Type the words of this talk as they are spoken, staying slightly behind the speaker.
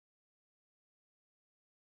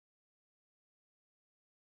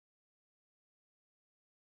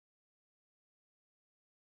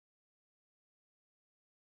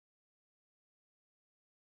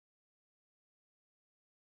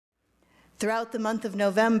Throughout the month of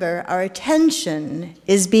November, our attention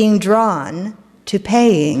is being drawn to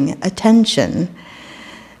paying attention.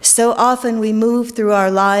 So often we move through our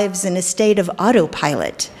lives in a state of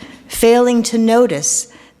autopilot, failing to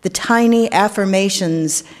notice the tiny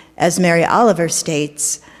affirmations, as Mary Oliver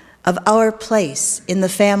states, of our place in the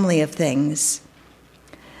family of things.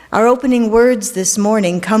 Our opening words this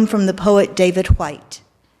morning come from the poet David White,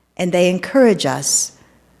 and they encourage us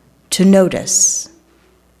to notice,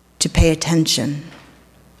 to pay attention.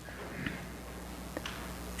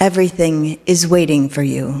 Everything is waiting for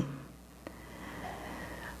you.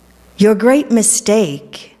 Your great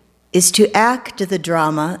mistake is to act the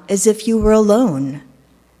drama as if you were alone,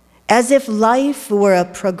 as if life were a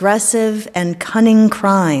progressive and cunning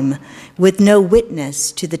crime with no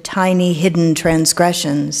witness to the tiny hidden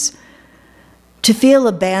transgressions. To feel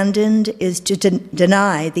abandoned is to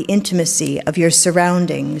deny the intimacy of your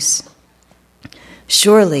surroundings.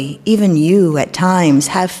 Surely, even you at times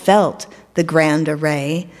have felt the grand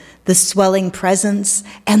array, the swelling presence,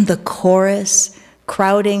 and the chorus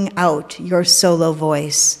crowding out your solo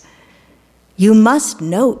voice. You must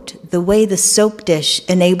note the way the soap dish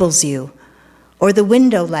enables you, or the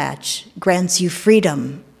window latch grants you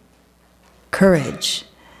freedom, courage.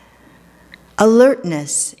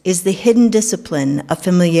 Alertness is the hidden discipline of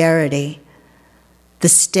familiarity. The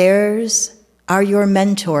stairs are your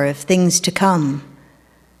mentor of things to come.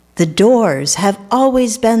 The doors have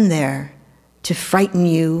always been there to frighten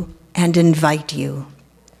you and invite you.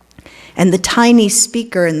 And the tiny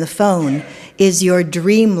speaker in the phone is your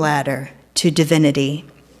dream ladder to divinity.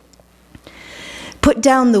 Put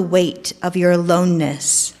down the weight of your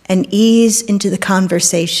aloneness and ease into the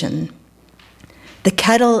conversation. The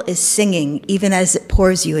kettle is singing even as it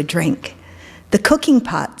pours you a drink. The cooking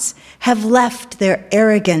pots have left their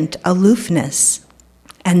arrogant aloofness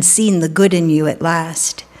and seen the good in you at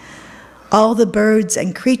last. All the birds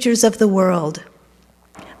and creatures of the world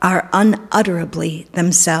are unutterably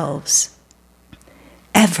themselves.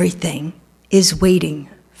 Everything is waiting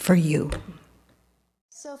for you.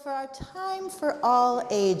 So for our time for all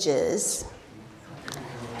ages,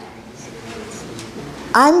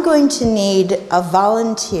 I'm going to need a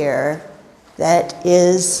volunteer that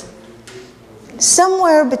is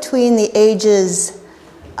somewhere between the ages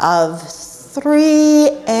of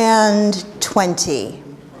 3 and 20.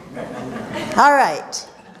 All right,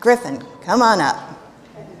 Griffin, come on up.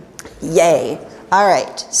 Yay. All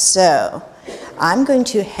right, so I'm going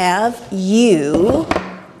to have you,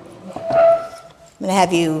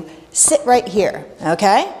 sit right here,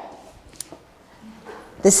 okay?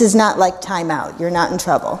 This is not like timeout. You're not in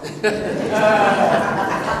trouble.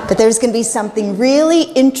 But there's going to be something really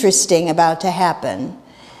interesting about to happen,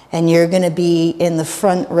 and you're going to be in the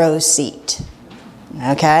front row seat,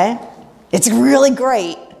 okay? It's really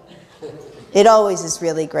great. It always is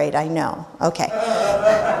really great, I know. Okay.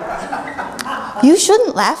 You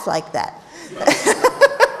shouldn't laugh like that.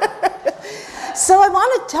 So I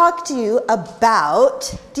want to talk to you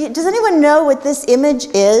about, does anyone know what this image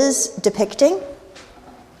is depicting?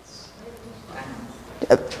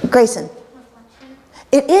 Grayson.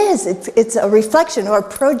 It is. It's a reflection or a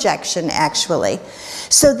projection, actually.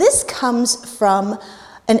 So this comes from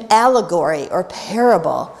an allegory or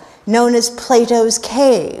parable known as Plato's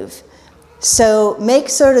Cave. So make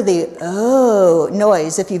sort of the oh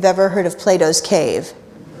noise if you've ever heard of Plato's Cave.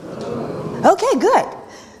 Okay, good.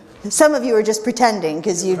 Some of you are just pretending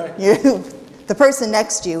because the person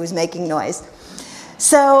next to you was making noise.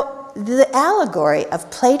 So the allegory of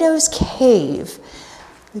Plato's Cave,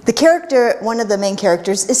 the character, one of the main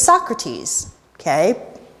characters is Socrates, okay?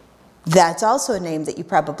 That's also a name that you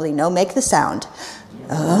probably know. Make the sound.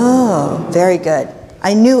 Oh, very good.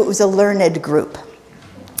 I knew it was a learned group.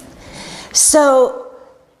 So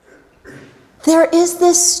there is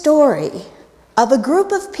this story of a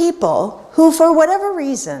group of people who, for whatever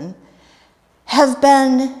reason, have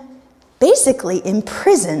been basically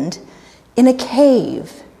imprisoned in a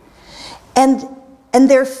cave. And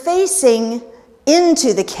they're facing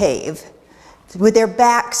into the cave with their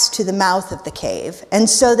backs to the mouth of the cave. And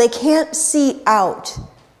so they can't see out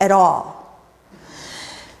at all.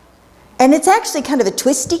 And it's actually kind of a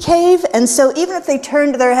twisty cave, and so even if they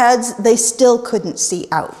turned their heads, they still couldn't see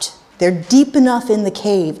out. They're deep enough in the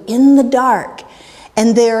cave, in the dark,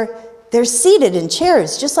 and they're seated in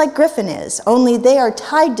chairs, just like Griffin is, only they are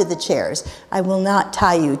tied to the chairs. I will not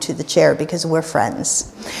tie you to the chair because we're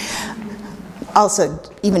friends. Also,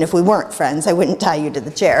 even if we weren't friends, I wouldn't tie you to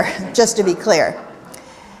the chair, just to be clear.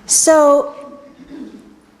 So,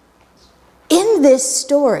 in this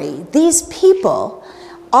story, these people,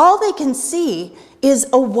 all they can see is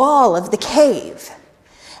a wall of the cave.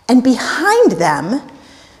 And behind them,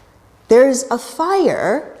 there's a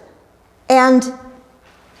fire, and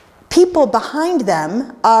people behind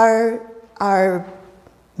them are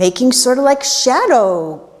making sort of like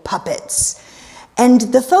shadow puppets. And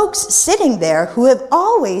the folks sitting there who have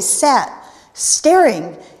always sat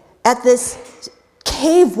staring at this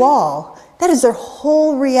cave wall, that is their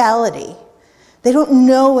whole reality. They don't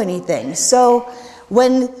know anything. So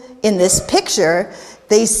when in this picture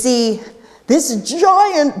they see this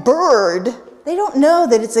giant bird, they don't know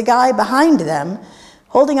that it's a guy behind them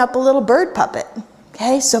holding up a little bird puppet.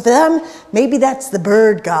 Okay, so for them, maybe that's the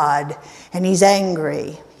bird god and he's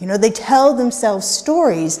angry. You know, they tell themselves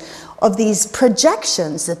stories of these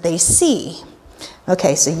projections that they see.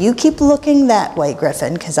 Okay, so you keep looking that way,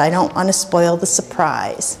 Griffin, because I don't want to spoil the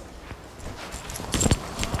surprise.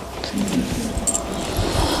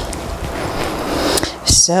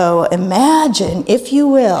 So imagine, if you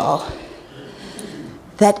will,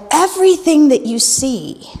 that everything that you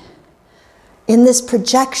see in this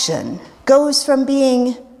projection goes from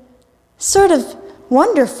being sort of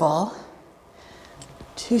wonderful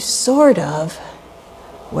to sort of,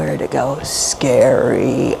 where'd it go?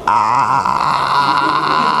 Scary.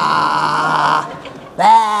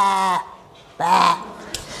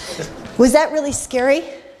 Was that really scary?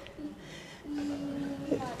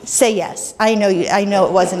 Say yes. I know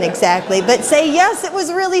it wasn't exactly, but say yes, it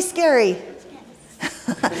was really scary.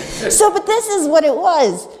 So, but this is what it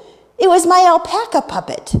was. It was my alpaca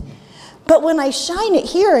puppet. But when I shine it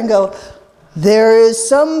here and go, there is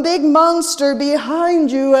some big monster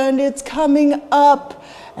behind you and it's coming up,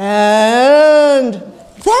 and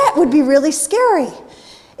that would be really scary.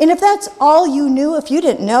 And if that's all you knew, if you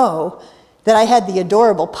didn't know that I had the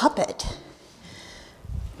adorable puppet,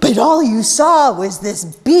 but all you saw was this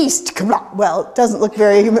beast come up, well, it doesn't look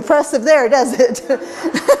very impressive there, does it?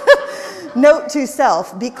 Note to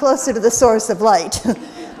self, be closer to the source of light.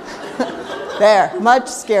 There, much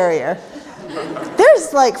scarier.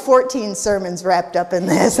 There's like 14 sermons wrapped up in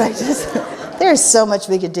this. There's so much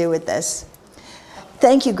we could do with this.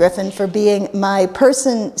 Thank you, Griffin, for being my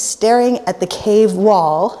person staring at the cave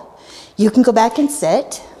wall. You can go back and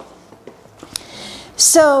sit.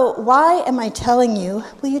 So why am I telling you,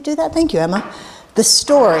 will you do that? Thank you, Emma. The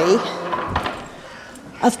story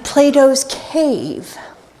of Plato's cave.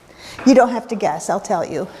 You don't have to guess, I'll tell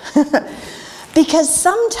you. Because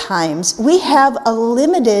sometimes we have a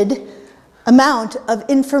limited amount of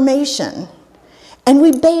information, and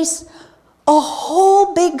we base a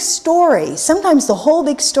whole big story, sometimes the whole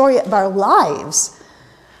big story of our lives,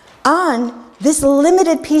 on this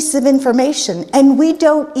limited piece of information, and we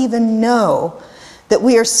don't even know that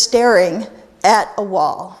we are staring at a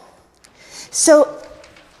wall. So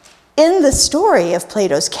in the story of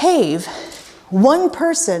Plato's cave, one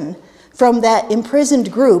person from that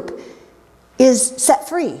imprisoned group is set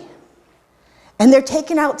free. And they're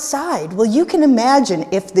taken outside. Well, you can imagine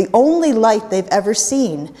if the only light they've ever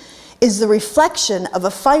seen is the reflection of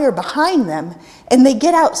a fire behind them, and they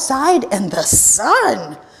get outside and the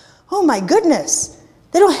sun, oh my goodness,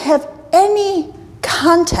 they don't have any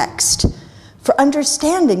context for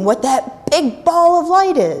understanding what that big ball of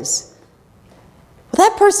light is. Well,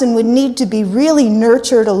 that person would need to be really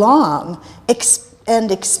nurtured along and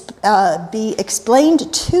be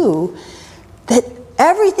explained to that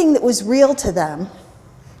everything that was real to them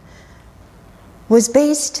was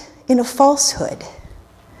based in a falsehood.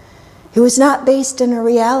 It was not based in a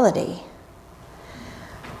reality.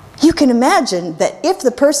 You can imagine that if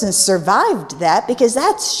the person survived that, because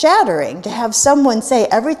that's shattering to have someone say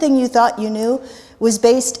everything you thought you knew was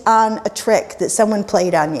based on a trick that someone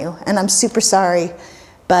played on you. And I'm super sorry,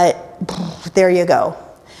 but there you go.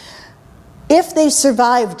 If they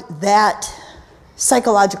survived that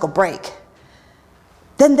psychological break,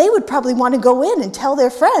 then they would probably want to go in and tell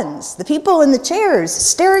their friends, the people in the chairs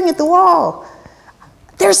staring at the wall,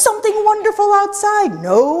 there's something wonderful outside.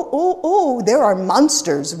 No, there are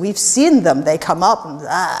monsters. We've seen them. They come up and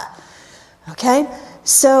okay?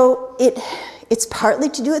 So it's partly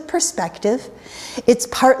to do with perspective. It's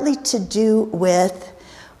partly to do with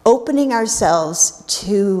opening ourselves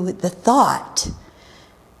to the thought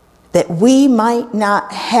that we might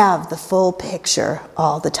not have the full picture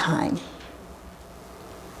all the time.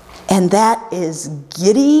 And that is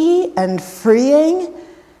giddy and freeing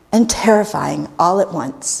and terrifying all at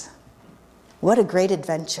once. What a great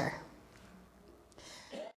adventure.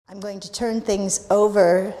 I'm going to turn things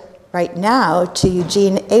over right now to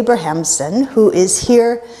Eugene Abrahamson, who is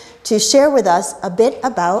here to share with us a bit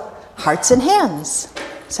about hearts and hands.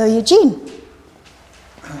 So Eugene.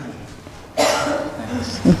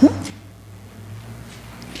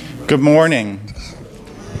 Good morning.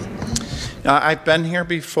 I've been here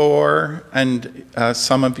before, and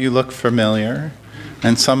some of you look familiar,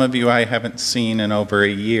 and some of you I haven't seen in over a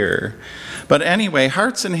year. But anyway,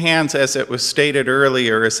 Hearts and Hands, as it was stated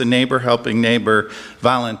earlier, is a Neighbor Helping Neighbor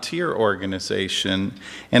volunteer organization.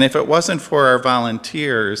 And if it wasn't for our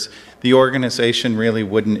volunteers, the organization really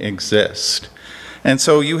wouldn't exist. And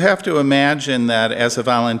so you have to imagine that as a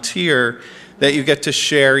volunteer, that you get to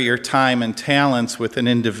share your time and talents with an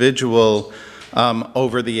individual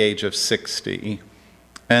over the age of 60.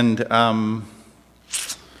 And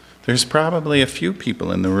there's probably a few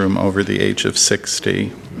people in the room over the age of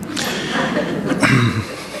 60.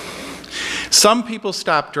 Some people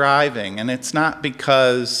stop driving, and it's not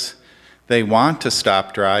because they want to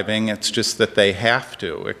stop driving, it's just that they have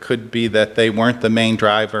to. It could be that they weren't the main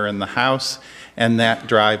driver in the house, and that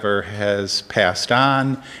driver has passed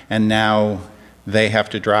on, and now they have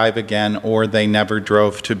to drive again, or they never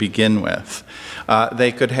drove to begin with.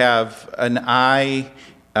 They could have an eye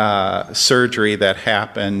surgery that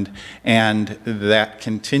happened and that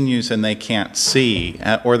continues and they can't see,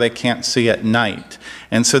 or they can't see at night.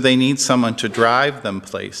 And so they need someone to drive them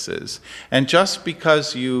places. And just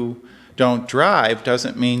because you don't drive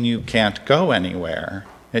doesn't mean you can't go anywhere.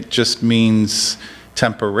 It just means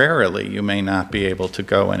temporarily you may not be able to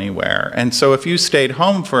go anywhere. And so if you stayed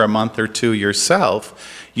home for a month or two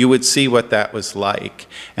yourself, you would see what that was like.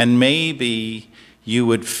 And maybe you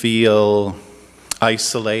would feel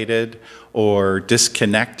isolated or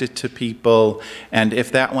disconnected to people. And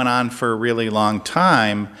if that went on for a really long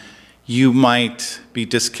time, you might be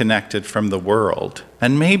disconnected from the world.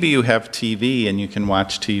 And maybe you have TV and you can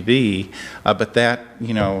watch TV, but that,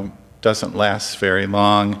 doesn't last very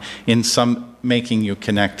long in making you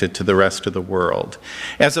connected to the rest of the world.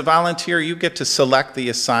 As a volunteer, you get to select the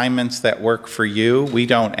assignments that work for you. We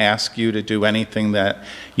don't ask you to do anything that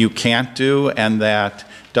you can't do and that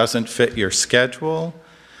doesn't fit your schedule.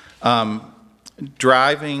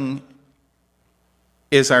 Driving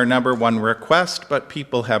is our #1 request, but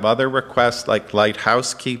people have other requests like light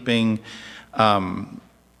housekeeping,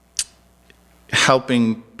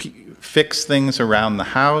 helping fix things around the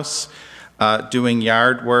house, doing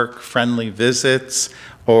yard work, friendly visits,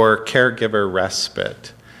 or caregiver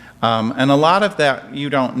respite. And a lot of that you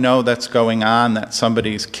don't know that's going on, that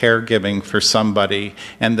somebody's caregiving for somebody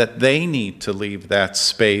and that they need to leave that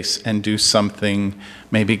space and do something,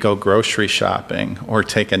 maybe go grocery shopping or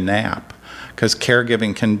take a nap, because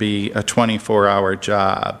caregiving can be a 24-hour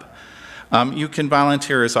job. You can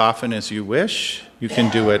volunteer as often as you wish. You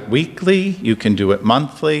can do it weekly, you can do it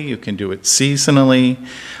monthly, you can do it seasonally,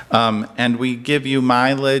 and we give you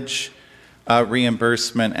mileage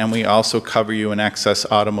reimbursement, and we also cover you in excess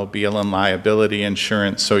automobile and liability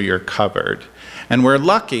insurance, so you're covered. And we're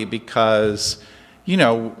lucky because,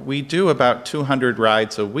 we do about 200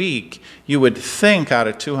 rides a week. You would think out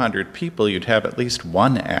of 200 people you'd have at least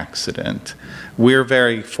one accident. We're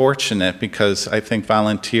very fortunate because I think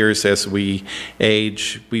volunteers, as we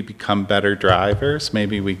age, we become better drivers.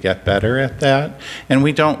 Maybe we get better at that. And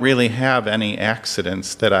we don't really have any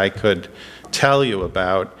accidents that I could tell you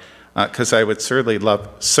about, because I would certainly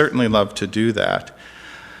love to do that.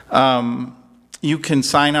 You can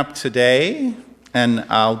sign up today, and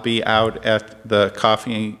I'll be out at the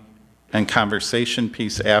coffee and conversation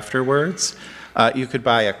piece afterwards. You could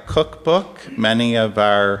buy a cookbook. Many of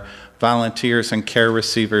our volunteers and care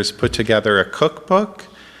receivers put together a cookbook.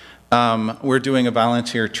 We're doing a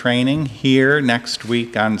volunteer training here next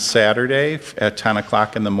week on Saturday at 10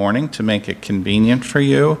 o'clock in the morning to make it convenient for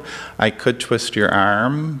you. I could twist your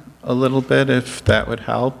arm a little bit if that would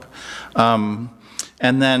help. And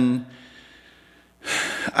then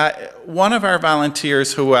one of our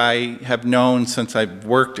volunteers who I have known since I've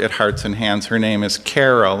worked at Hearts and Hands, her name is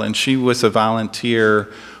Carol, and she was a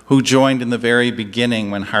volunteer who joined in the very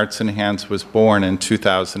beginning when Hearts and Hands was born in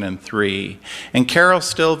 2003. And Carol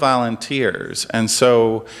still volunteers, and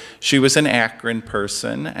so she was an Akron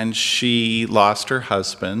person, and she lost her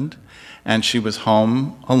husband, and she was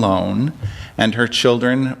home alone, and her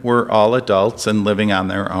children were all adults and living on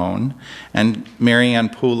their own. And Marianne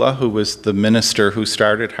Pula, who was the minister who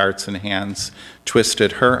started Hearts and Hands,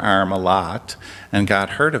 twisted her arm a lot and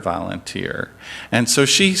got her to volunteer. And so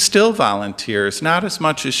she still volunteers, not as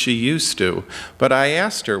much as she used to, but I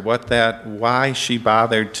asked her why she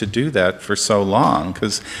bothered to do that for so long,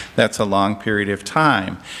 because that's a long period of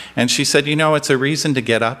time. And she said, it's a reason to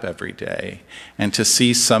get up every day and to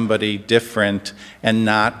see somebody different and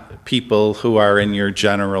not people who are in your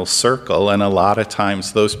general circle. And a lot of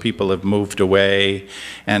times those people have moved away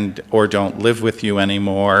or don't live with you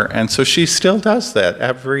anymore. And so she still does that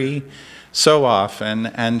every so often,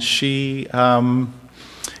 and she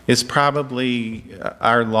is probably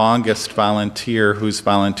our longest volunteer who's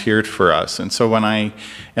volunteered for us. And so when I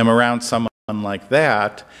am around someone like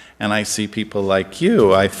that, and I see people like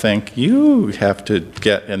you, I think you have to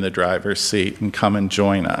get in the driver's seat and come and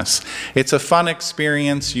join us. It's a fun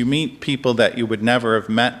experience. You meet people that you would never have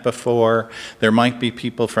met before. There might be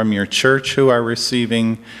people from your church who are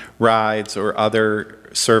receiving rides or other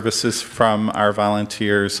services from our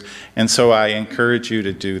volunteers, and so I encourage you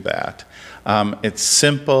to do that. It's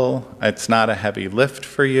simple, it's not a heavy lift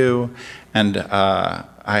for you, and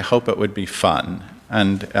I hope it would be fun,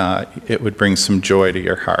 and it would bring some joy to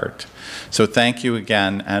your heart. So thank you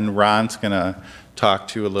again, and Ron's going to talk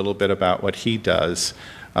to you a little bit about what he does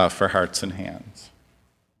for Hearts and Hands.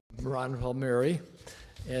 Ron Palmieri,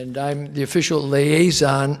 and I'm the official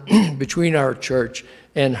liaison between our church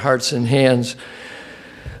and Hearts and Hands.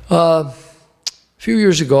 A few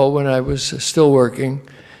years ago, when I was still working,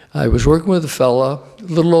 I was working with a fella a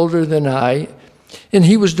little older than I, and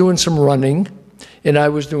he was doing some running, and I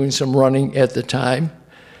was doing some running at the time.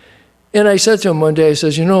 And I said to him one day, I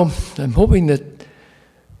says, you know, I'm hoping that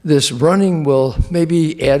this running will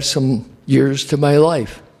maybe add some years to my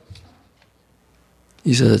life.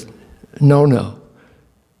 He said, no.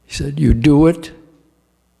 He said, you do it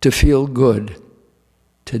to feel good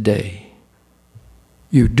today.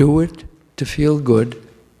 You do it to feel good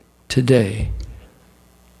today.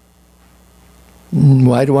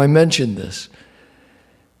 Why do I mention this?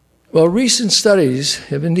 Well, recent studies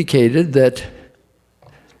have indicated that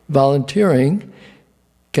volunteering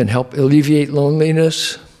can help alleviate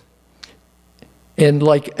loneliness, and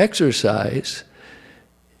like exercise,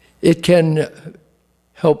 it can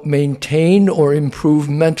help maintain or improve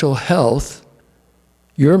mental health,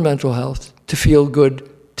 your mental health, to feel good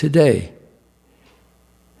today.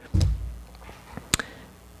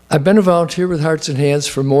 I've been a volunteer with Hearts and Hands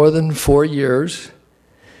for more than 4 years,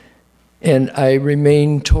 and I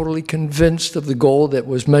remain totally convinced of the goal that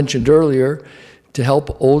was mentioned earlier, to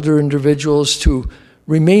help older individuals to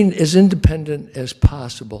remain as independent as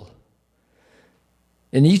possible.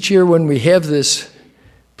 And each year when we have this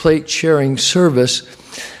plate sharing service,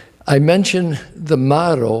 I mention the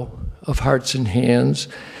motto of Hearts and Hands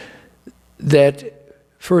that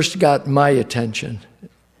first got my attention.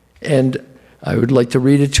 And I would like to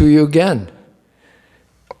read it to you again.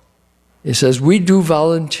 It says, we do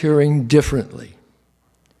volunteering differently.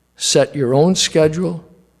 Set your own schedule,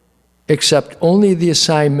 accept only the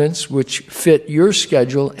assignments which fit your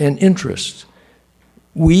schedule and interests.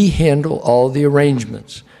 We handle all the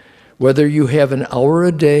arrangements. Whether you have an hour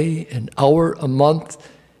a day, an hour a month,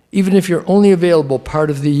 even if you're only available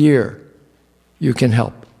part of the year, you can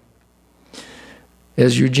help.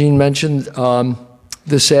 As Eugene mentioned,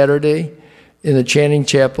 this Saturday in the Channing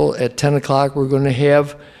Chapel at 10 o'clock, we're going to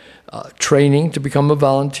have training to become a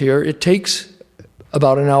volunteer. It takes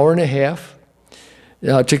about an hour and a half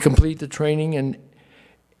to complete the training, and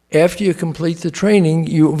after you complete the training,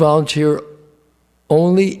 you volunteer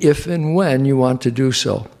only if and when you want to do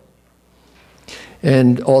so.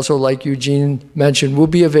 And also, like Eugene mentioned, we'll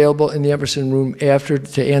be available in the Emerson room after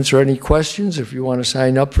to answer any questions if you want to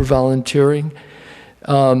sign up for volunteering.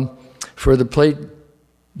 For the plate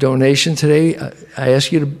donation today, I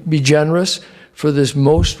ask you to be generous for this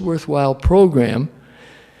most worthwhile program.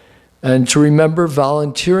 And to remember,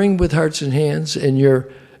 volunteering with Hearts and Hands and your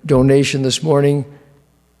donation this morning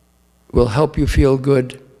will help you feel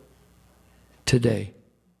good today.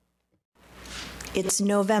 It's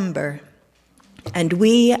November, and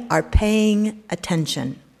we are paying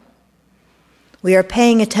attention. We are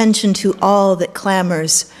paying attention to all that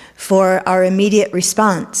clamors for our immediate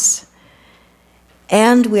response.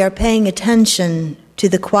 And we are paying attention to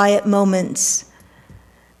the quiet moments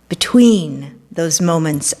between those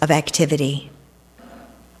moments of activity.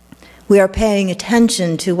 We are paying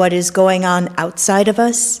attention to what is going on outside of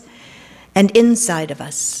us and inside of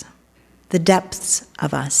us, the depths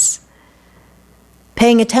of us.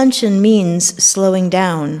 Paying attention means slowing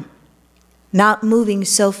down, not moving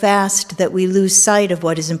so fast that we lose sight of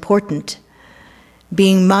what is important,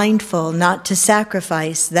 being mindful not to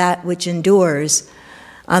sacrifice that which endures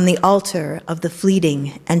on the altar of the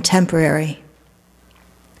fleeting and temporary.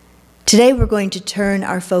 Today we're going to turn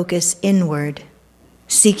our focus inward,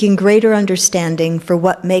 seeking greater understanding for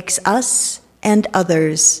what makes us and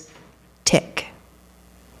others tick.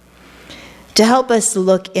 To help us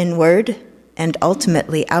look inward and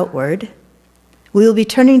ultimately outward, we will be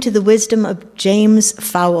turning to the wisdom of James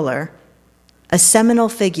Fowler, a seminal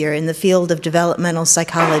figure in the field of developmental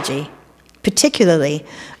psychology, particularly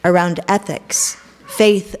around ethics,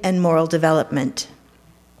 faith, and moral development.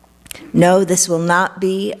 No, this will not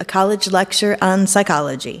be a college lecture on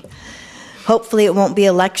psychology. Hopefully it won't be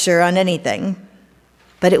a lecture on anything,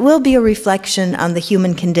 but it will be a reflection on the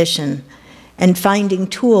human condition and finding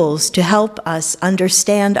tools to help us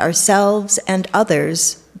understand ourselves and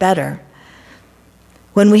others better.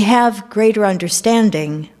 When we have greater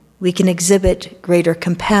understanding, we can exhibit greater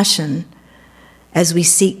compassion as we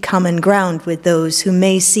seek common ground with those who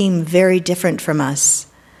may seem very different from us,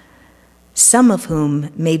 some of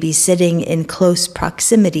whom may be sitting in close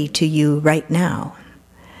proximity to you right now.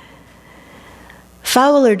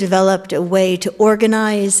 Fowler developed a way to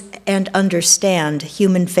organize and understand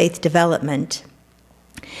human faith development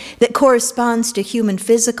that corresponds to human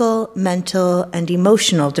physical, mental, and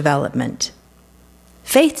emotional development.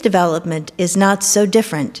 Faith development is not so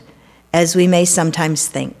different as we may sometimes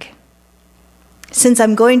think. Since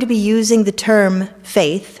I'm going to be using the term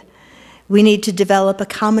faith, we need to develop a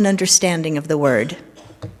common understanding of the word.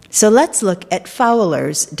 So let's look at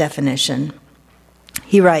Fowler's definition.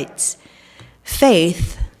 He writes,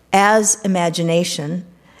 "Faith, as imagination,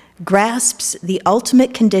 grasps the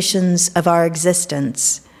ultimate conditions of our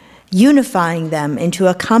existence, unifying them into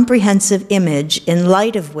a comprehensive image in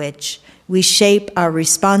light of which we shape our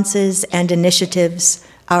responses and initiatives,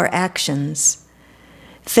 our actions.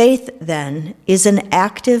 Faith, then, is an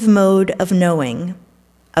active mode of knowing,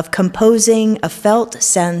 of composing a felt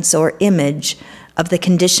sense or image of the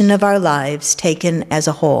condition of our lives taken as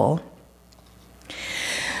a whole."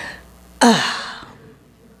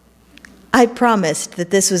 I promised that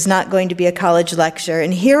this was not going to be a college lecture,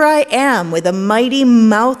 and here I am with a mighty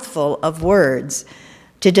mouthful of words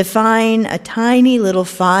to define a tiny little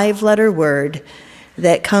 5-letter word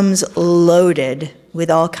that comes loaded with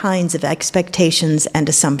all kinds of expectations and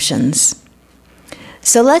assumptions.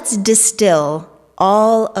 So let's distill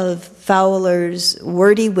all of Fowler's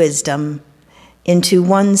wordy wisdom into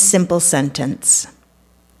one simple sentence.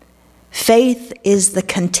 Faith is the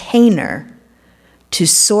container to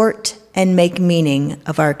sort and make meaning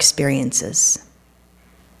of our experiences.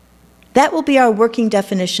 That will be our working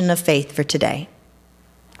definition of faith for today.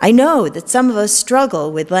 I know that some of us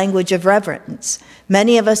struggle with language of reverence.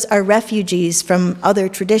 Many of us are refugees from other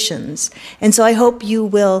traditions. And so I hope you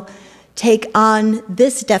will take on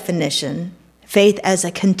this definition, faith as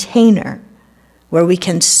a container where we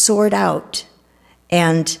can sort out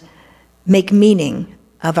and make meaning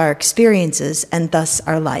of our experiences and thus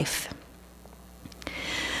our life.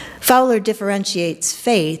 Fowler differentiates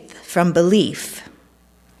faith from belief.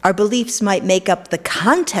 Our beliefs might make up the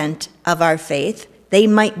content of our faith. They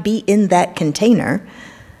might be in that container,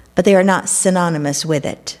 but they are not synonymous with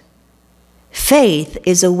it. Faith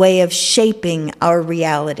is a way of shaping our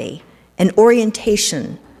reality, an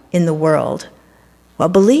orientation in the world, while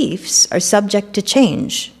beliefs are subject to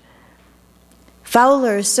change.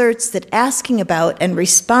 Fowler asserts that asking about and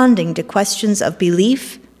responding to questions of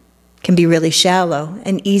belief can be really shallow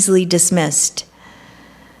and easily dismissed,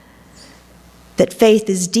 that faith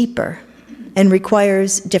is deeper and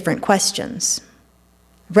requires different questions.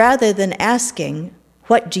 Rather than asking,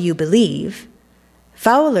 "What do you believe?"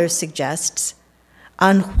 Fowler suggests,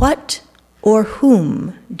 "On what or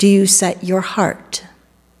whom do you set your heart?"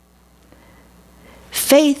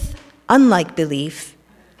 Faith, unlike belief,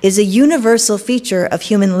 is a universal feature of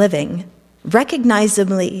human living,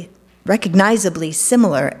 recognizably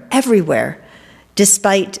similar everywhere,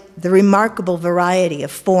 despite the remarkable variety of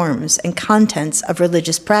forms and contents of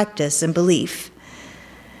religious practice and belief.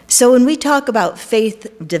 So when we talk about faith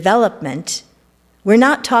development, we're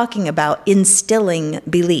not talking about instilling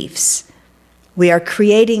beliefs. We are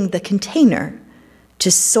creating the container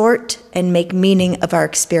to sort and make meaning of our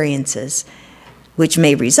experiences, which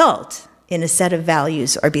may result in a set of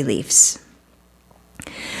values or beliefs.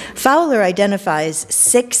 Fowler identifies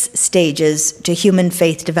 6 stages to human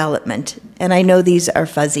faith development, and I know these are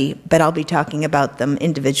fuzzy, but I'll be talking about them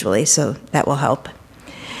individually, so that will help.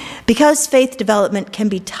 Because faith development can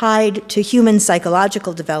be tied to human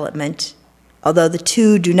psychological development, although the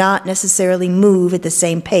two do not necessarily move at the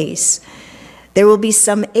same pace, there will be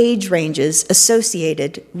some age ranges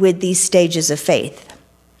associated with these stages of faith.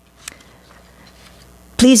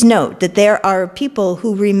 Please note that there are people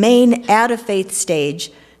who remain at a faith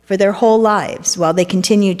stage for their whole lives while they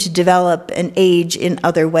continue to develop and age in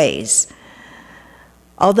other ways.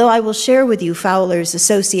 Although I will share with you Fowler's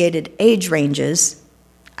associated age ranges,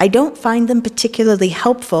 I don't find them particularly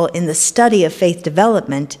helpful in the study of faith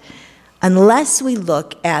development unless we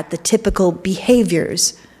look at the typical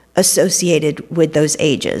behaviors associated with those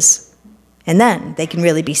ages. And then they can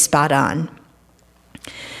really be spot on.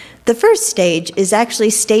 The first stage is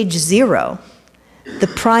actually stage 0. the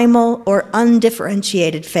primal or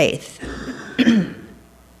undifferentiated faith.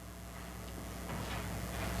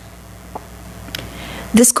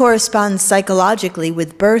 This corresponds psychologically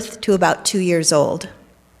with birth to about 2 years old.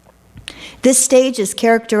 This stage is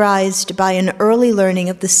characterized by an early learning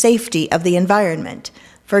of the safety of the environment.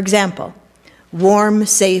 For example, warm,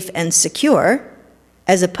 safe, and secure,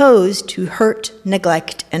 as opposed to hurt,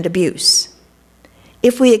 neglect, and abuse.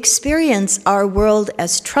 If we experience our world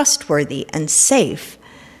as trustworthy and safe,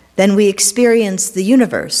 then we experience the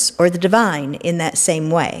universe or the divine in that same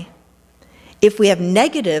way. If we have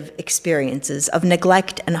negative experiences of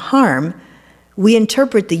neglect and harm, we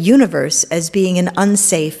interpret the universe as being an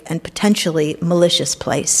unsafe and potentially malicious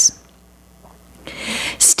place.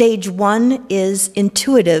 Stage 1 is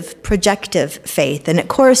intuitive, projective faith, and it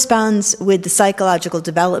corresponds with the psychological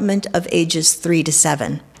development of ages 3 to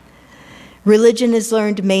 7. Religion is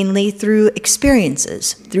learned mainly through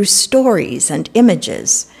experiences, through stories and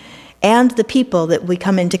images, and the people that we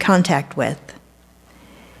come into contact with.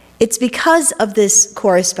 It's because of this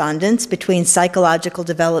correspondence between psychological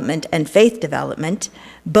development and faith development,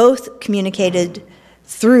 both communicated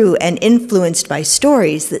through and influenced by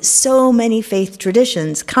stories, that so many faith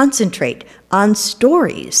traditions concentrate on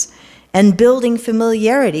stories and building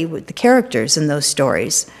familiarity with the characters in those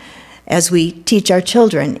stories as we teach our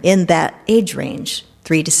children in that age range,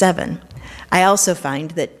 3 to 7. I also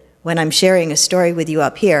find that when I'm sharing a story with you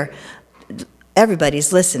up here,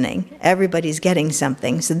 everybody's listening, everybody's getting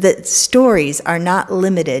something, so that stories are not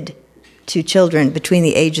limited to children between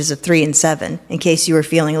the ages of 3 and 7, in case you were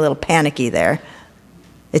feeling a little panicky there.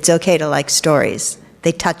 It's okay to like stories.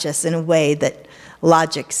 They touch us in a way that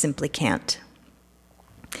logic simply can't.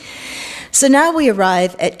 So now we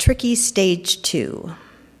arrive at tricky stage 2,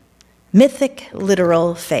 mythic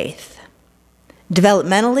literal faith.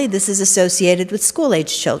 Developmentally, this is associated with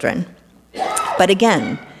school-age children. But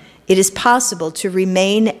again, it is possible to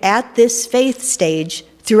remain at this faith stage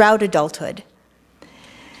throughout adulthood.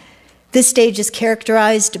 This stage is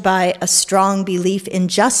characterized by a strong belief in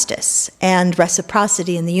justice and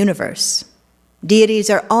reciprocity in the universe. Deities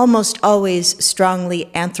are almost always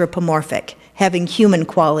strongly anthropomorphic, having human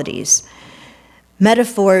qualities.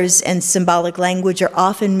 Metaphors and symbolic language are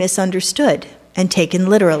often misunderstood and taken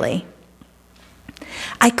literally.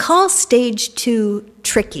 I call stage 2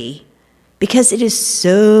 tricky because it is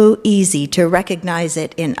so easy to recognize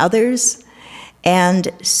it in others and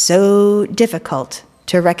so difficult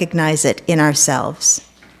to recognize it in ourselves.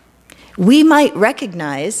 We might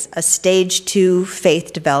recognize a stage 2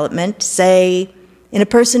 faith development, say, in a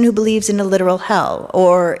person who believes in a literal hell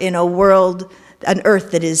or in a world, an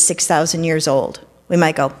earth that is 6,000 years old. We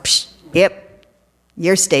might go, psh, yep,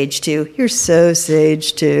 you're stage 2, you're so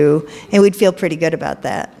stage 2, and we'd feel pretty good about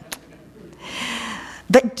that.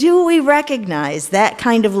 But do we recognize that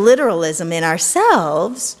kind of literalism in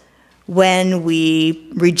ourselves when we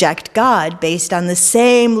reject God based on the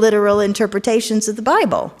same literal interpretations of the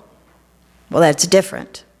Bible? Well, that's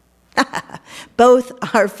different. Both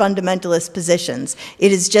are fundamentalist positions.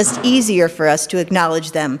 It is just easier for us to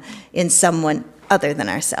acknowledge them in someone other than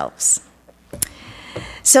ourselves.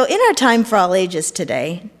 So in our Time for All Ages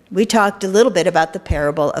today, we talked a little bit about the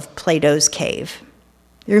parable of Plato's cave.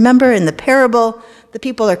 You remember, in the parable, the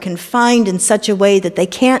people are confined in such a way that they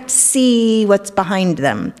can't see what's behind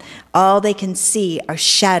them. All they can see are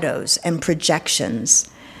shadows and projections.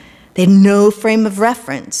 They have no frame of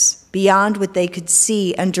reference beyond what they could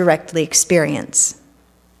see and directly experience.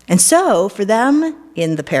 And so, for them,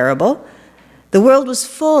 in the parable, the world was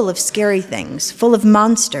full of scary things, full of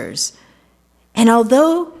monsters. And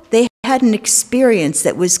although they had an experience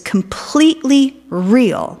that was completely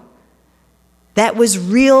real, that was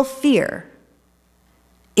real fear,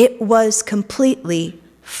 it was completely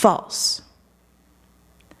false.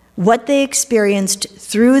 What they experienced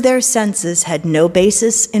through their senses had no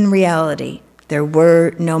basis in reality. There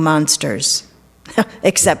were no monsters,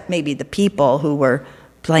 except maybe the people who were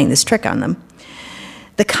playing this trick on them.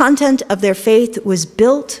 The content of their faith was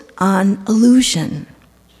built on illusion.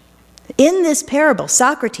 In this parable,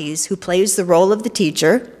 Socrates, who plays the role of the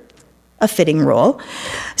teacher, a fitting role,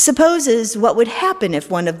 supposes what would happen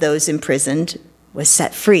if one of those imprisoned was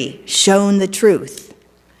set free, shown the truth,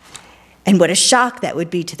 and what a shock that would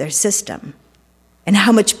be to their system, and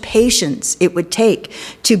how much patience it would take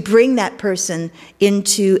to bring that person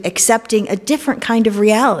into accepting a different kind of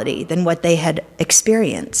reality than what they had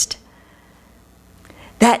experienced.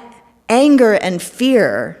 That anger and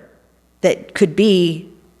fear that could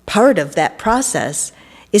be part of that process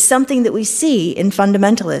is something that we see in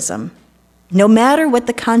fundamentalism. No matter what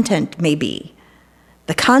the content may be,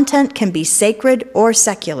 the content can be sacred or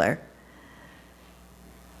secular.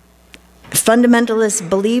 Fundamentalist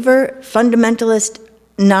believer, fundamentalist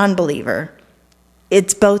non-believer. They're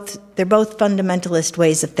both fundamentalist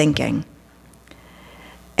ways of thinking.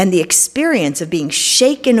 And the experience of being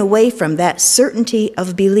shaken away from that certainty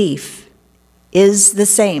of belief is the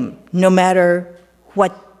same, no matter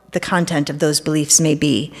what the content of those beliefs may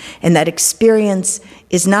be. And that experience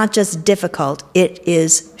is not just difficult, it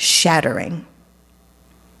is shattering.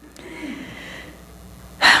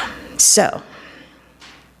 So,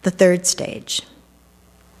 the third stage.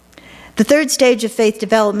 The third stage of faith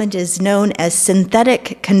development is known as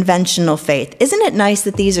synthetic conventional faith. Isn't it nice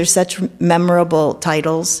that these are such memorable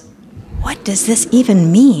titles? What does this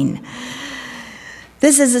even mean?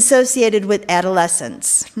 This is associated with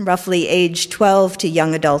adolescence, roughly age 12 to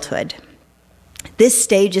young adulthood. This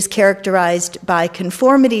stage is characterized by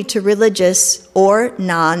conformity to religious or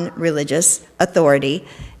non-religious authority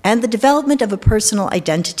and the development of a personal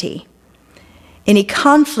identity. Any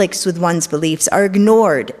conflicts with one's beliefs are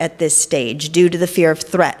ignored at this stage due to the fear of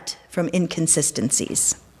threat from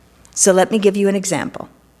inconsistencies. So let me give you an example.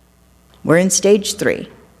 We're in stage 3.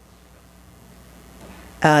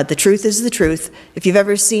 The truth is the truth. If you've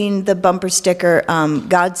ever seen the bumper sticker,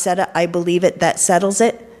 God said it, I believe it, that settles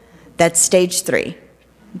it, that's stage 3,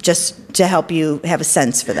 just to help you have a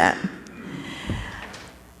sense for that.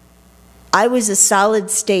 I was a solid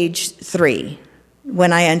stage 3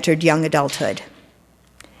 when I entered young adulthood.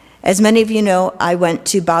 As many of you know, I went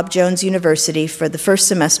to Bob Jones University for the first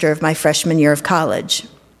semester of my freshman year of college.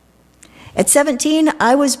 At 17,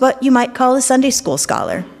 I was what you might call a Sunday school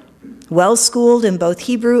scholar. Well-schooled in both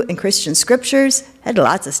Hebrew and Christian scriptures, had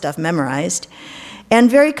lots of stuff memorized,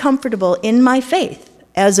 and very comfortable in my faith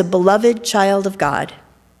as a beloved child of God.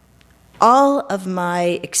 All of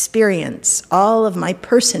my experience, all of my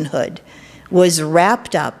personhood was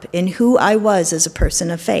wrapped up in who I was as a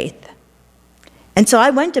person of faith. And so I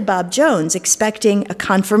went to Bob Jones expecting a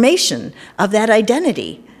confirmation of that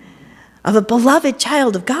identity, of a beloved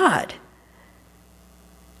child of God.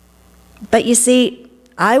 But you see,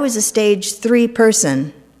 I was a stage 3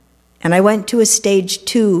 person, and I went to a stage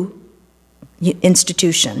 2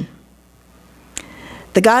 institution.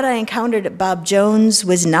 The God I encountered at Bob Jones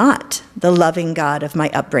was not the loving God of my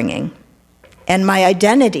upbringing, and my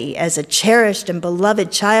identity as a cherished and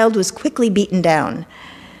beloved child was quickly beaten down.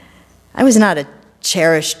 I was not a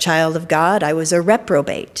cherished child of God, I was a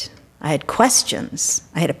reprobate. I had questions,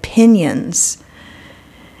 I had opinions.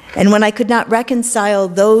 And when I could not reconcile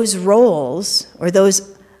those roles or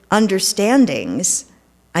those understandings,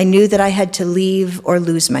 I knew that I had to leave or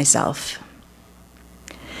lose myself.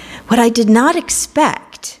 What I did not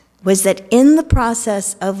expect was that in the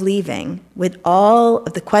process of leaving, with all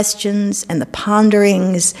of the questions and the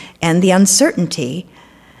ponderings and the uncertainty,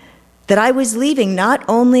 that I was leaving not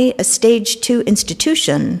only a stage 2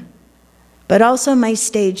 institution, but also my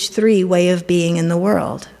stage 3 way of being in the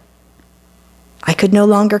world. I could no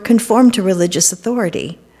longer conform to religious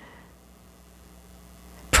authority.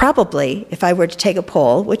 Probably, if I were to take a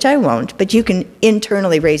poll, which I won't, but you can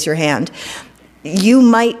internally raise your hand, you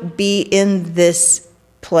might be in this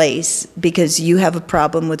place because you have a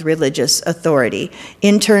problem with religious authority.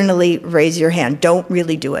 Internally raise your hand. Don't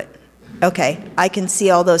really do it. Okay, I can see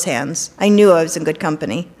all those hands. I knew I was in good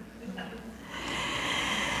company.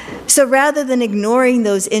 So rather than ignoring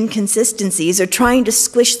those inconsistencies or trying to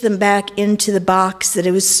squish them back into the box that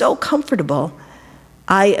it was so comfortable,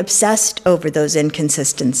 I obsessed over those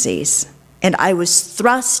inconsistencies. And I was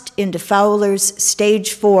thrust into Fowler's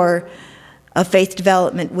stage 4 of faith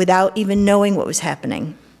development without even knowing what was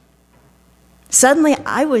happening. Suddenly,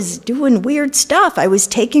 I was doing weird stuff. I was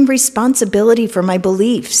taking responsibility for my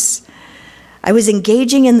beliefs. I was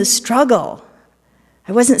engaging in the struggle.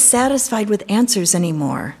 I wasn't satisfied with answers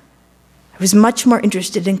anymore. I was much more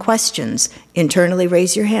interested in questions. Internally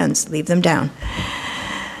raise your hands, leave them down.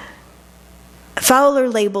 Fowler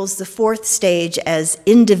labels the 4th stage as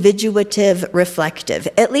individuative reflective.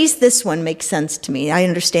 At least this one makes sense to me. I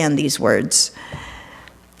understand these words.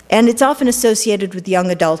 And it's often associated with young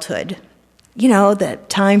adulthood. You know, that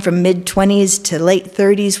time from mid-20s to late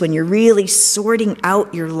 30s when you're really sorting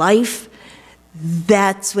out your life.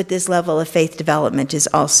 That's what this level of faith development is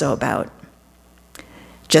also about.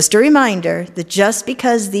 Just a reminder that just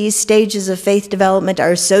because these stages of faith development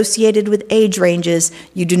are associated with age ranges,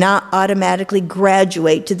 you do not automatically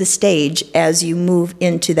graduate to the stage as you move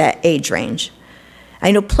into that age range.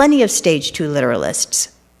 I know plenty of stage 2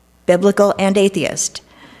 literalists, biblical and atheist.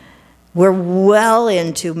 We're well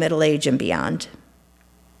into middle age and beyond.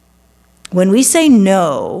 When we say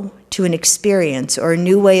no to an experience or a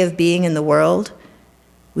new way of being in the world,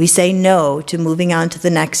 we say no to moving on to the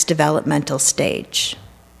next developmental stage.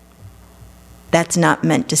 That's not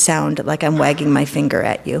meant to sound like I'm wagging my finger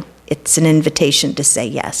at you. It's an invitation to say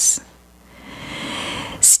yes.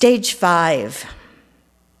 Stage 5.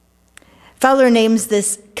 Fowler names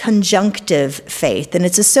this conjunctive faith, and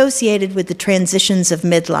it's associated with the transitions of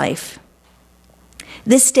midlife.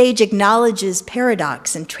 This stage acknowledges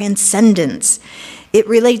paradox and transcendence. It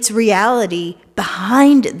relates reality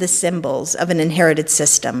behind the symbols of an inherited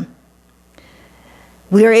system.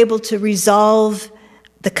 We are able to resolve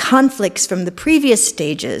the conflicts from the previous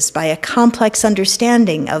stages by a complex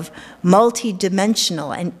understanding of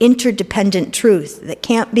multidimensional and interdependent truth that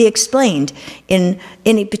can't be explained in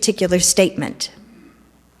any particular statement.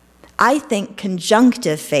 I think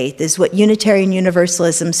conjunctive faith is what Unitarian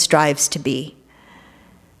Universalism strives to be.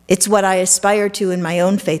 It's what I aspire to in my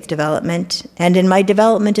own faith development and in my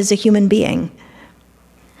development as a human being.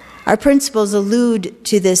 Our principles allude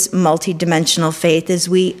to this multidimensional faith as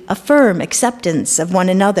we affirm acceptance of one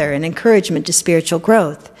another and encouragement to spiritual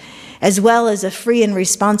growth, as well as a free and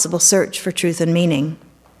responsible search for truth and meaning.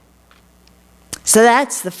 So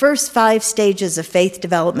that's the first 5 stages of faith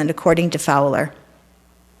development according to Fowler.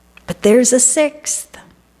 But there's a 6th.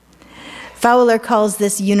 Fowler calls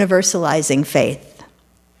this universalizing faith.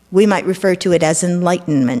 We might refer to it as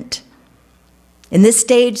enlightenment. In this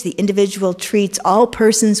stage, the individual treats all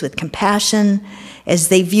persons with compassion as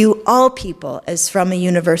they view all people as from a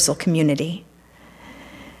universal community.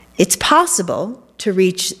 It's possible to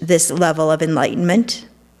reach this level of enlightenment,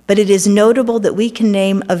 but it is notable that we can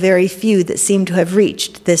name a very few that seem to have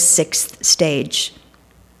reached this 6th stage.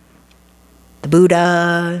 The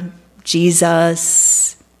Buddha,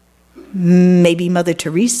 Jesus, maybe Mother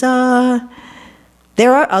Teresa.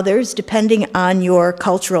 There are others, depending on your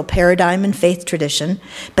cultural paradigm and faith tradition,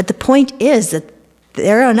 but the point is that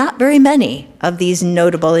there are not very many of these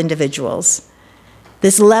notable individuals.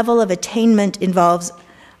 This level of attainment involves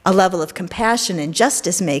a level of compassion and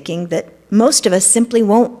justice-making that most of us simply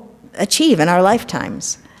won't achieve in our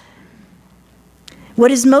lifetimes. What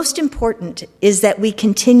is most important is that we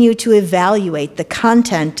continue to evaluate the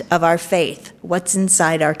content of our faith, what's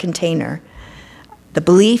inside our container, the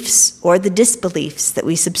beliefs or the disbeliefs that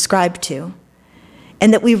we subscribe to,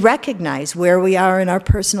 and that we recognize where we are in our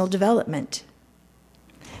personal development.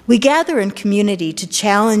 We gather in community to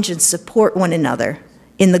challenge and support one another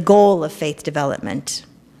in the goal of faith development.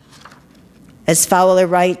 As Fowler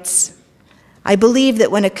writes, I believe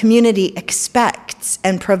that when a community expects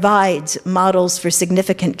and provides models for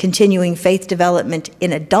significant continuing faith development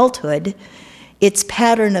in adulthood, its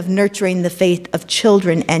pattern of nurturing the faith of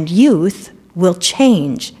children and youth will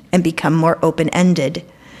change and become more open-ended.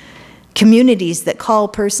 Communities that call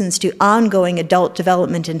persons to ongoing adult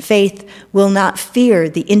development in faith will not fear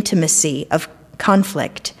the intimacy of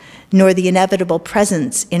conflict, nor the inevitable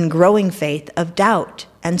presence in growing faith of doubt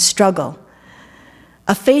and struggle.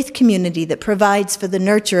 A faith community that provides for the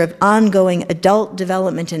nurture of ongoing adult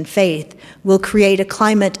development in faith will create a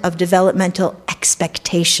climate of developmental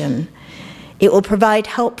expectation. It will provide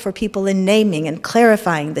help for people in naming and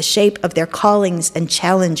clarifying the shape of their callings and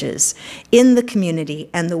challenges in the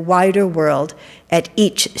community and the wider world at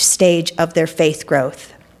each stage of their faith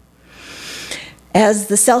growth. As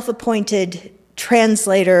the self-appointed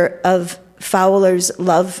translator of Fowler's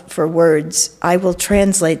love for words, I will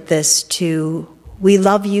translate this to, we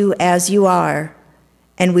love you as you are,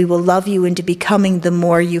 and we will love you into becoming the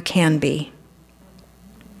more you can be.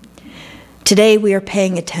 Today we are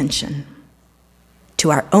paying attention to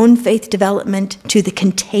our own faith development, to the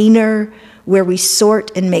container where we sort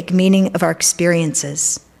and make meaning of our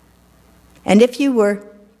experiences. And if you were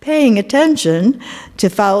paying attention to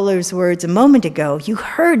Fowler's words a moment ago, you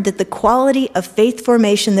heard that the quality of faith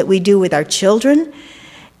formation that we do with our children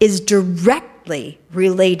is directly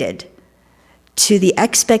related to the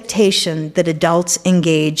expectation that adults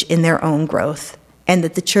engage in their own growth and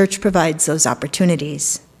that the church provides those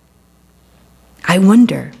opportunities. I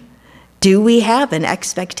wonder, do we have an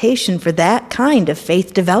expectation for that kind of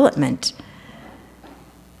faith development?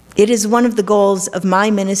 It is one of the goals of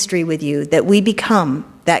my ministry with you that we become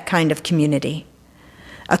that kind of community,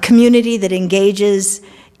 a community that engages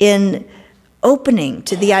in opening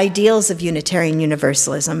to the ideals of Unitarian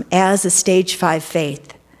Universalism as a stage 5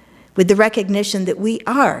 faith, with the recognition that we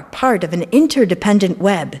are part of an interdependent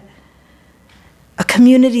web, a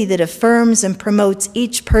community that affirms and promotes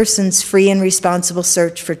each person's free and responsible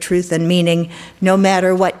search for truth and meaning, no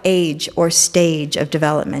matter what age or stage of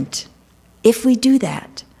development. If we do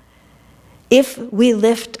that, if we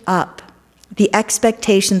lift up the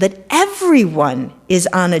expectation that everyone is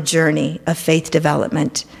on a journey of faith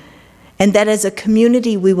development, and that as a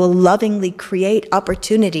community we will lovingly create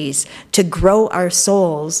opportunities to grow our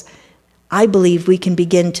souls, I believe we can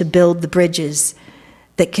begin to build the bridges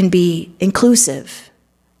that can be inclusive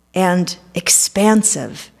and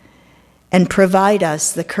expansive and provide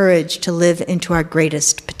us the courage to live into our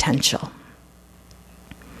greatest potential.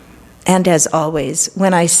 And as always,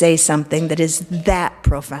 when I say something that is that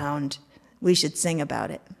profound, we should sing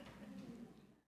about it.